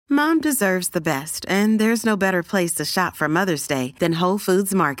Mom deserves the best, and there's no better place to shop for Mother's Day than Whole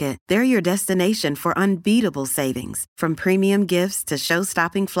Foods Market. They're your destination for unbeatable savings, from premium gifts to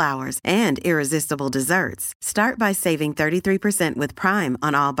show-stopping flowers and irresistible desserts. Start by saving 33% with Prime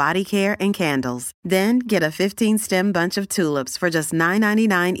on all body care and candles. Then get a 15-stem bunch of tulips for just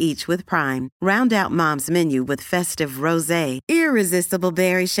 $9.99 each with Prime. Round out Mom's menu with festive rosé, irresistible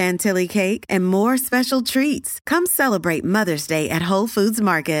berry chantilly cake, and more special treats. Come celebrate Mother's Day at Whole Foods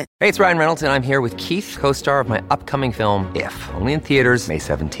Market. Hey, it's Ryan Reynolds, and I'm here with Keith, co-star of my upcoming film, If, only in theaters May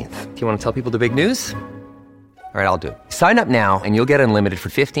 17th. Do you want to tell people the big news? All right, I'll do it. Sign up now and you'll get unlimited for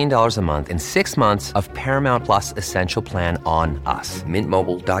 $15 a month and 6 months of Paramount Plus Essential Plan on us.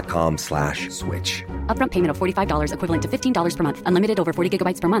 MintMobile.com/switch. Upfront payment of $45 equivalent to $15 per month. Unlimited over 40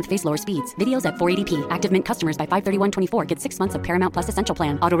 gigabytes per month. Face lower speeds. Videos at 480p. Active Mint customers by 531.24 get 6 months of Paramount Plus Essential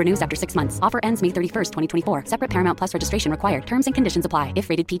Plan. Auto renews after 6 months. Offer ends May 31st, 2024. Separate Paramount Plus registration required. Terms and conditions apply if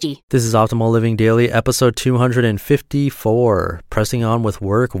rated PG. This is Optimal Living Daily, episode 254, Pressing On with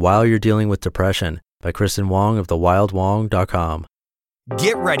Work While You're Dealing with Depression, by Kristen Wong of thewildwong.com.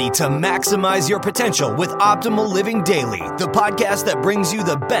 Get ready to maximize your potential with Optimal Living Daily, the podcast that brings you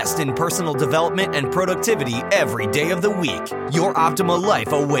the best in personal development and productivity every day of the week. Your optimal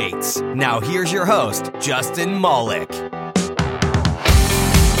life awaits. Now here's your host, Justin Malik.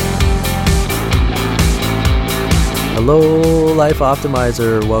 Hello, Life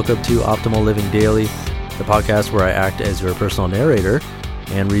Optimizer. Welcome to Optimal Living Daily, the podcast where I act as your personal narrator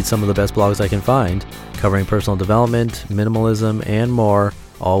and read some of the best blogs I can find, covering personal development, minimalism, and more,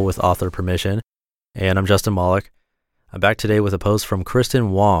 all with author permission. And I'm Justin Malik. I'm back today with a post from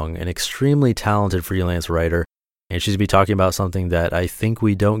Kristen Wong, an extremely talented freelance writer, and she's going to be talking about something that I think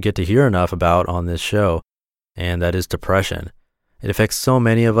we don't get to hear enough about on this show, and that is depression. It affects so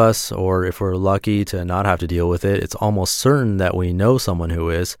many of us, or if we're lucky to not have to deal with it, it's almost certain that we know someone who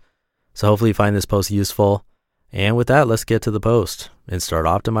is. So hopefully you find this post useful. And with that, let's get to the post and start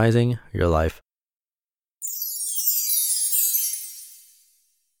optimizing your life.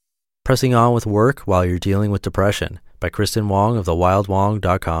 Pressing On with Work While You're Dealing with Depression, by Kristen Wong of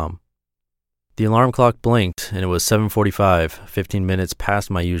thewildwong.com. The alarm clock blinked and it was 7:45, 15 minutes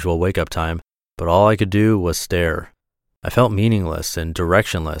past my usual wake-up time, but all I could do was stare. I felt meaningless and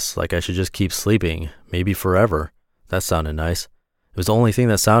directionless, like I should just keep sleeping, maybe forever. That sounded nice. It was the only thing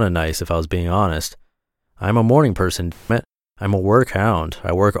that sounded nice if I was being honest. I'm a morning person, damn it. I'm a work hound.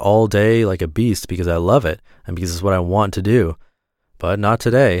 I work all day like a beast because I love it and because it's what I want to do. But not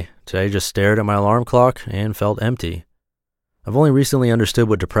today. Today I just stared at my alarm clock and felt empty. I've only recently understood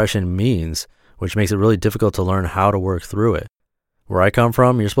what depression means, which makes it really difficult to learn how to work through it. Where I come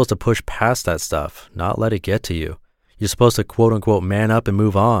from, you're supposed to push past that stuff, not let it get to you. You're supposed to quote-unquote man up and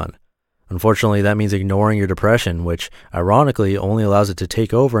move on. Unfortunately, that means ignoring your depression, which ironically only allows it to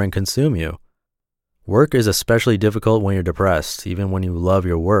take over and consume you. Work is especially difficult when you're depressed, even when you love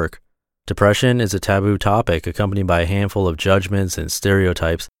your work. Depression is a taboo topic accompanied by a handful of judgments and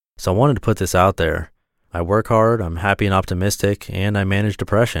stereotypes, so I wanted to put this out there. I work hard, I'm happy and optimistic, and I manage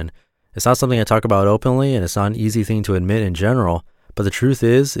depression. It's not something I talk about openly, and it's not an easy thing to admit in general, but the truth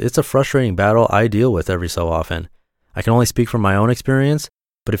is, it's a frustrating battle I deal with every so often. I can only speak from my own experience,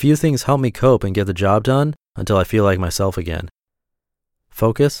 but a few things help me cope and get the job done until I feel like myself again.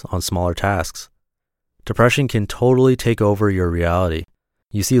 Focus on smaller tasks. Depression can totally take over your reality.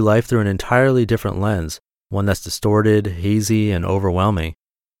 You see life through an entirely different lens, one that's distorted, hazy, and overwhelming.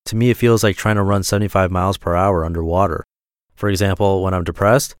 To me, it feels like trying to run 75 miles per hour underwater. For example, when I'm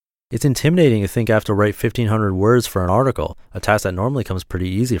depressed, it's intimidating to think I have to write 1,500 words for an article, a task that normally comes pretty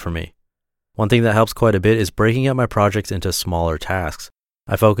easy for me. One thing that helps quite a bit is breaking up my projects into smaller tasks.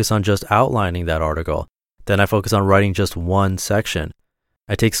 I focus on just outlining that article. Then I focus on writing just one section.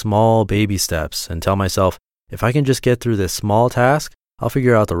 I take small baby steps and tell myself, if I can just get through this small task, I'll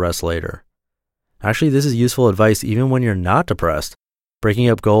figure out the rest later. Actually, this is useful advice even when you're not depressed. Breaking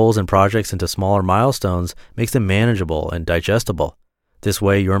up goals and projects into smaller milestones makes them manageable and digestible. This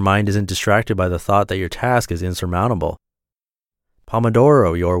way, your mind isn't distracted by the thought that your task is insurmountable.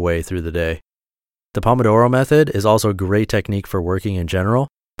 Pomodoro your way through the day. The Pomodoro method is also a great technique for working in general,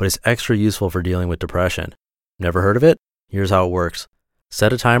 but it's extra useful for dealing with depression. Never heard of it? Here's how it works.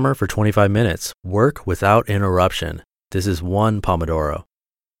 Set a timer for 25 minutes. Work without interruption. This is one Pomodoro.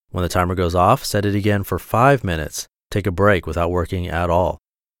 When the timer goes off, set it again for 5 minutes. Take a break without working at all.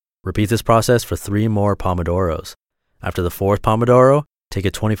 Repeat this process for 3 more Pomodoros. After the 4th Pomodoro, take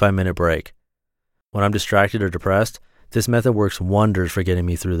a 25-minute break. When I'm distracted or depressed, this method works wonders for getting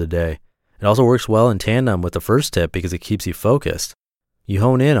me through the day. It also works well in tandem with the first tip because it keeps you focused. You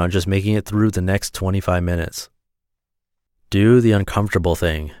hone in on just making it through the next 25 minutes. Do the uncomfortable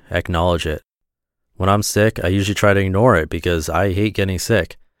thing. Acknowledge it. When I'm sick, I usually try to ignore it because I hate getting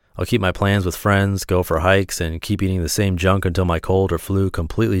sick. I'll keep my plans with friends, go for hikes, and keep eating the same junk until my cold or flu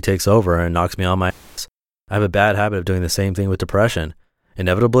completely takes over and knocks me on my ass. I have a bad habit of doing the same thing with depression.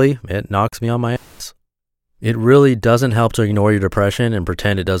 Inevitably, it knocks me on my ass. It really doesn't help to ignore your depression and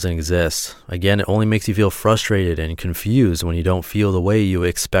pretend it doesn't exist. Again, it only makes you feel frustrated and confused when you don't feel the way you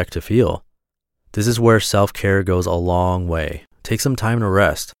expect to feel. This is where self-care goes a long way. Take some time to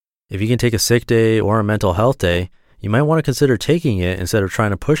rest. If you can take a sick day or a mental health day, you might want to consider taking it instead of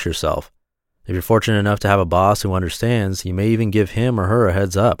trying to push yourself. If you're fortunate enough to have a boss who understands, you may even give him or her a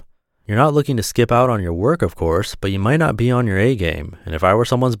heads up. You're not looking to skip out on your work, of course, but you might not be on your A game. And if I were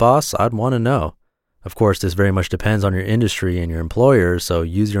someone's boss, I'd want to know. Of course, this very much depends on your industry and your employer, so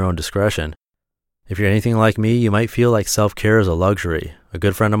use your own discretion. If you're anything like me, you might feel like self-care is a luxury. A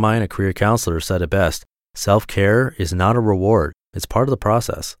good friend of mine, a career counselor, said it best. Self-care is not a reward. It's part of the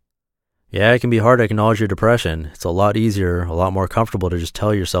process. Yeah, it can be hard to acknowledge your depression. It's a lot easier, a lot more comfortable to just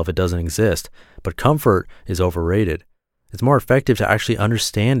tell yourself it doesn't exist. But comfort is overrated. It's more effective to actually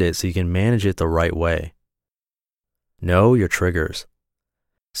understand it so you can manage it the right way. Know your triggers.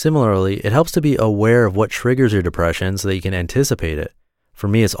 Similarly, it helps to be aware of what triggers your depression so that you can anticipate it. For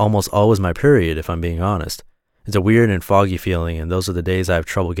me, it's almost always my period, if I'm being honest. It's a weird and foggy feeling, and those are the days I have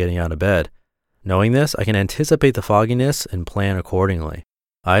trouble getting out of bed. Knowing this, I can anticipate the fogginess and plan accordingly.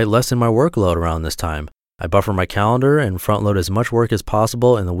 I lessen my workload around this time. I buffer my calendar and front load as much work as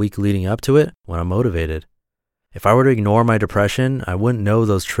possible in the week leading up to it when I'm motivated. If I were to ignore my depression, I wouldn't know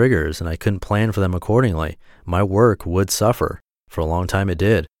those triggers and I couldn't plan for them accordingly. My work would suffer. For a long time it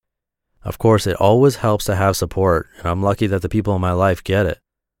did. Of course, it always helps to have support, and I'm lucky that the people in my life get it.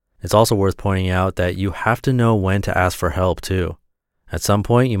 It's also worth pointing out that you have to know when to ask for help too. At some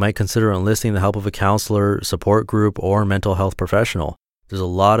point, you might consider enlisting the help of a counselor, support group, or mental health professional. There's a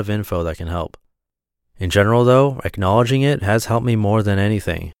lot of info that can help. In general though, acknowledging it has helped me more than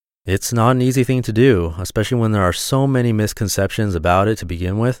anything. It's not an easy thing to do, especially when there are so many misconceptions about it to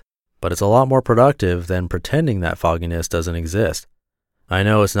begin with, but it's a lot more productive than pretending that fogginess doesn't exist. I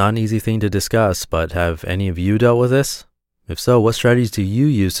know it's not an easy thing to discuss, but have any of you dealt with this? If so, what strategies do you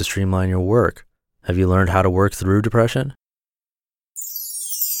use to streamline your work? Have you learned how to work through depression?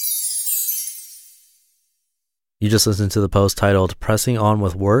 You just listened to the post titled Pressing On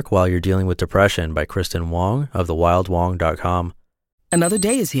with Work While You're Dealing with Depression by Kristen Wong of thewildwong.com. Another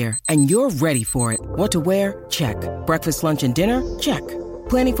day is here, and you're ready for it. What to wear? Check. Breakfast, lunch, and dinner? Check.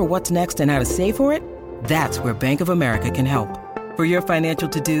 Planning for what's next and how to save for it? That's where Bank of America can help. For your financial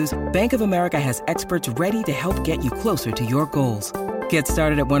to-dos, Bank of America has experts ready to help get you closer to your goals. Get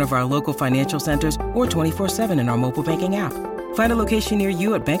started at one of our local financial centers or 24/7 in our mobile banking app. Find a location near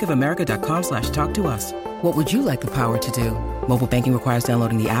you at bankofamerica.com/talktous. What would you like the power to do? Mobile banking requires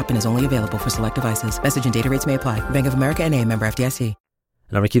downloading the app and is only available for select devices. Message and data rates may apply. Bank of America NA, member FDIC.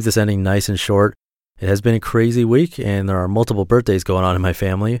 And I'm going to keep this ending nice and short. It has been a crazy week, and there are multiple birthdays going on in my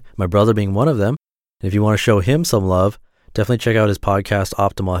family, my brother being one of them. And if you want to show him some love, definitely check out his podcast,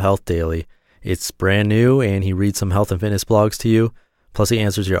 Optimal Health Daily. It's brand new, and he reads some health and fitness blogs to you. Plus, he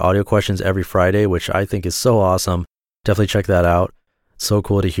answers your audio questions every Friday, which I think is so awesome. Definitely check that out. It's so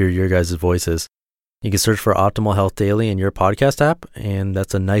cool to hear your guys' voices. You can search for Optimal Health Daily in your podcast app, and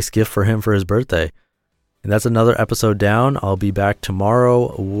that's a nice gift for him for his birthday. And that's another episode down. I'll be back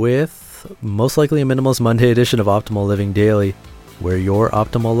tomorrow with most likely a Minimalist Monday edition of Optimal Living Daily, where your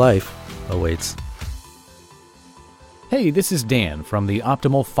optimal life awaits. Hey, this is Dan from the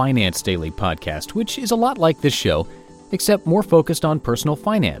Optimal Finance Daily podcast, which is a lot like this show, except more focused on personal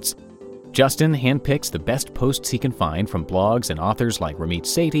finance. Justin handpicks the best posts he can find from blogs and authors like Ramit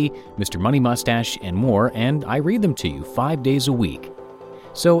Sethi, Mr. Money Mustache, and more, and I read them to you 5 days a week.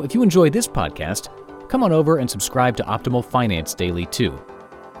 So if you enjoy this podcast, come on over and subscribe to Optimal Finance Daily too.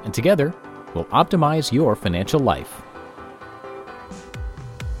 And together, we'll optimize your financial life.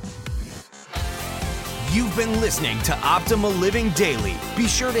 You've been listening to Optimal Living Daily. Be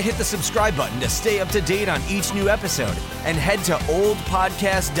sure to hit the subscribe button to stay up to date on each new episode and head to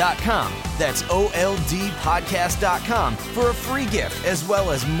oldpodcast.com. That's OLDpodcast.com for a free gift as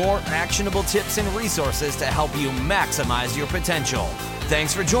well as more actionable tips and resources to help you maximize your potential.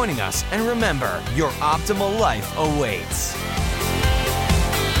 Thanks for joining us, and remember, your optimal life awaits.